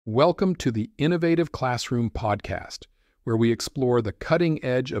Welcome to the Innovative Classroom Podcast, where we explore the cutting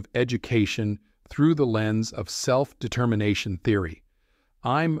edge of education through the lens of self-determination theory.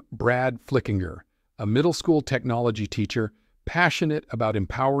 I'm Brad Flickinger, a middle school technology teacher passionate about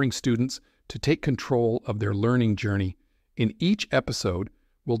empowering students to take control of their learning journey. In each episode,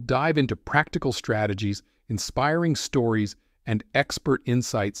 we'll dive into practical strategies, inspiring stories, and expert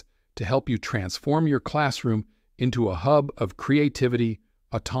insights to help you transform your classroom into a hub of creativity,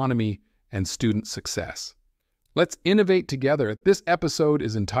 autonomy, and student success. Let's innovate together. This episode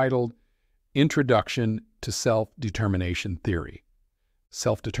is entitled Introduction to Self-Determination Theory.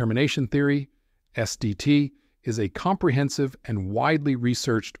 Self-determination theory, SDT, is a comprehensive and widely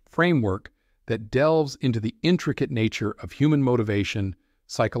researched framework that delves into the intricate nature of human motivation,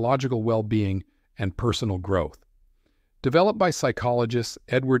 psychological well-being, and personal growth. Developed by psychologists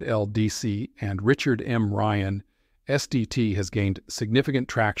Edward L. Deci and Richard M. Ryan, SDT has gained significant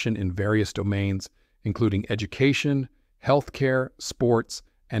traction in various domains, including education, healthcare, sports,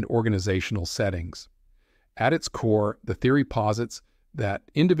 and organizational settings. At its core, the theory posits that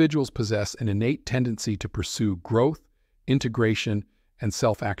individuals possess an innate tendency to pursue growth, integration, and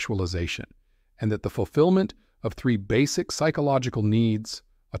self-actualization, and that the fulfillment of three basic psychological needs,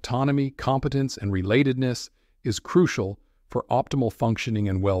 autonomy, competence, and relatedness, is crucial for optimal functioning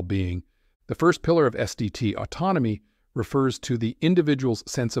and well-being. The first pillar of SDT, autonomy, refers to the individual's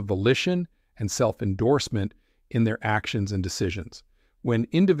sense of volition and self-endorsement in their actions and decisions. When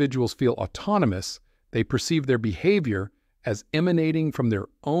individuals feel autonomous, they perceive their behavior as emanating from their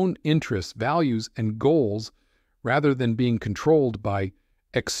own interests, values, and goals rather than being controlled by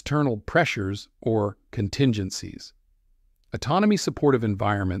external pressures or contingencies. Autonomy-supportive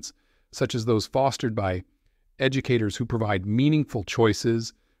environments, such as those fostered by educators who provide meaningful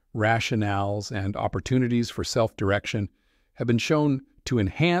choices, rationales, and opportunities for self-direction, have been shown to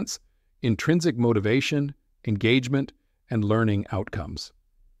enhance intrinsic motivation, engagement, and learning outcomes.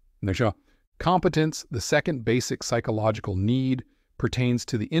 And they show competence, the second basic psychological need, pertains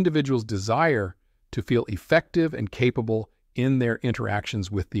to the individual's desire to feel effective and capable in their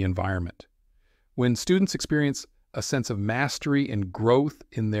interactions with the environment. When students experience a sense of mastery and growth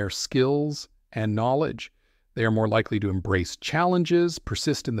in their skills and knowledge, they are more likely to embrace challenges,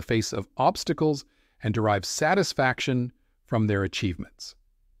 persist in the face of obstacles, and derive satisfaction from their achievements.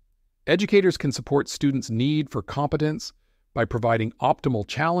 Educators can support students' need for competence by providing optimal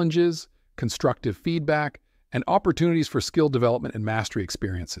challenges, constructive feedback, and opportunities for skill development and mastery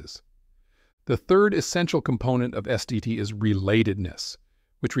experiences. The third essential component of SDT is relatedness,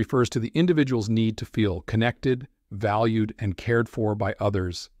 which refers to the individual's need to feel connected, valued, and cared for by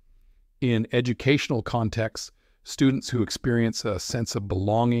others. In educational contexts, students who experience a sense of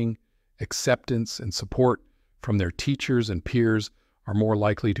belonging, acceptance, and support from their teachers and peers are more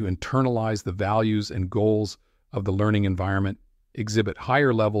likely to internalize the values and goals of the learning environment, exhibit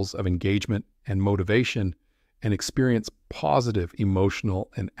higher levels of engagement and motivation, and experience positive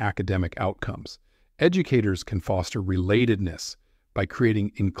emotional and academic outcomes. Educators can foster relatedness by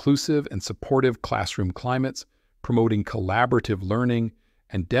creating inclusive and supportive classroom climates, promoting collaborative learning,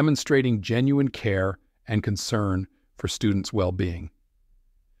 and demonstrating genuine care and concern for students' well-being.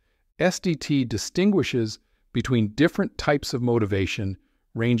 SDT distinguishes between different types of motivation,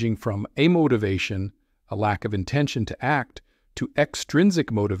 ranging from amotivation, a lack of intention to act, to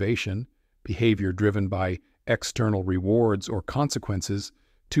extrinsic motivation, behavior driven by external rewards or consequences,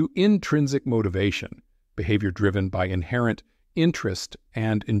 to intrinsic motivation, behavior driven by inherent interest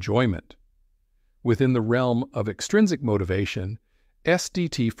and enjoyment. Within the realm of extrinsic motivation,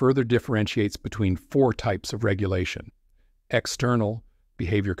 SDT further differentiates between four types of regulation: external,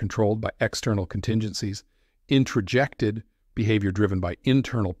 behavior controlled by external contingencies; introjected, behavior driven by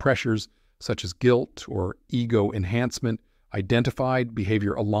internal pressures such as guilt or ego enhancement; identified,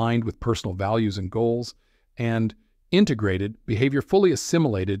 behavior aligned with personal values and goals; and integrated, behavior fully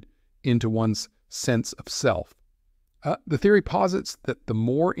assimilated into one's sense of self. The theory posits that the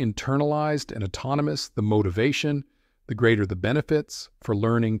more internalized and autonomous the motivation, the greater the benefits for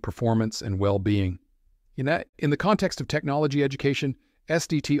learning, performance, and well-being. In the context of technology education,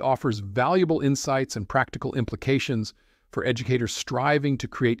 SDT offers valuable insights and practical implications for educators striving to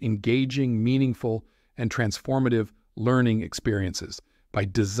create engaging, meaningful, and transformative learning experiences. By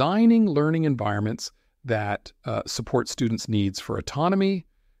designing learning environments that support students' needs for autonomy,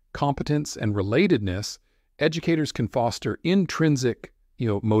 competence, and relatedness, educators can foster intrinsic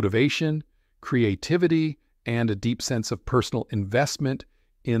motivation, creativity, and a deep sense of personal investment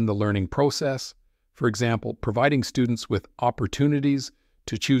in the learning process. For example, providing students with opportunities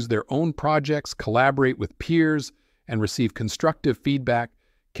to choose their own projects, collaborate with peers, and receive constructive feedback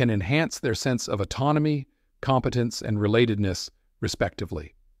can enhance their sense of autonomy, competence, and relatedness,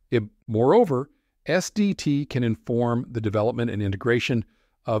 respectively. Moreover, SDT can inform the development and integration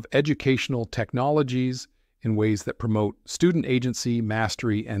of educational technologies in ways that promote student agency,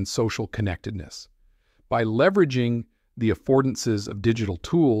 mastery, and social connectedness. By leveraging the affordances of digital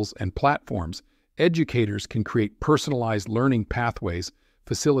tools and platforms, educators can create personalized learning pathways,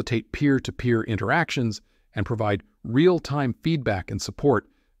 facilitate peer-to-peer interactions, and provide real-time feedback and support,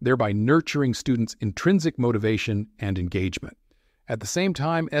 thereby nurturing students' intrinsic motivation and engagement. At the same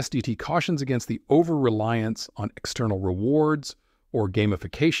time, SDT cautions against the over-reliance on external rewards or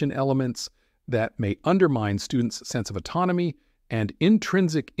gamification elements that may undermine students' sense of autonomy and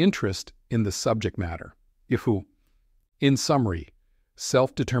intrinsic interest in the subject matter. In summary,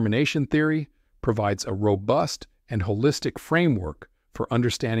 self-determination theory provides a robust and holistic framework for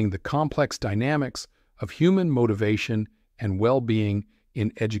understanding the complex dynamics of human motivation and well-being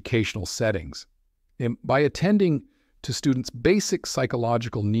in educational settings. By attending to students' basic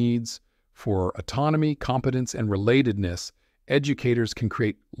psychological needs for autonomy, competence, and relatedness, educators can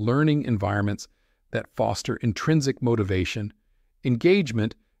create learning environments that foster intrinsic motivation,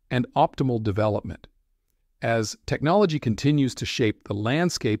 engagement, and optimal development. As technology continues to shape the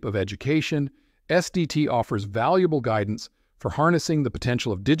landscape of education, SDT offers valuable guidance for harnessing the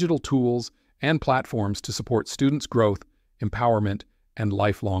potential of digital tools and platforms to support students' growth, empowerment, and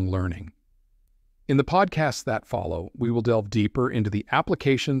lifelong learning. In the podcasts that follow, we will delve deeper into the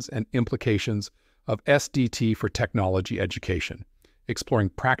applications and implications of SDT for technology education, exploring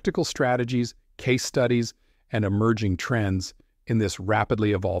practical strategies, case studies, and emerging trends in this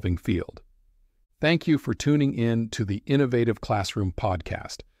rapidly evolving field. Thank you for tuning in to the Innovative Classroom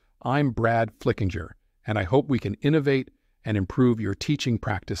podcast. I'm Brad Flickinger, and I hope we can innovate and improve your teaching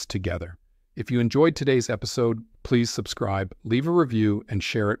practice together. If you enjoyed today's episode, please subscribe, leave a review, and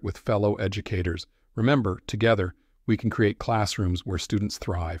share it with fellow educators. Remember, together, we can create classrooms where students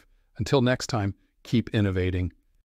thrive. Until next time, keep innovating.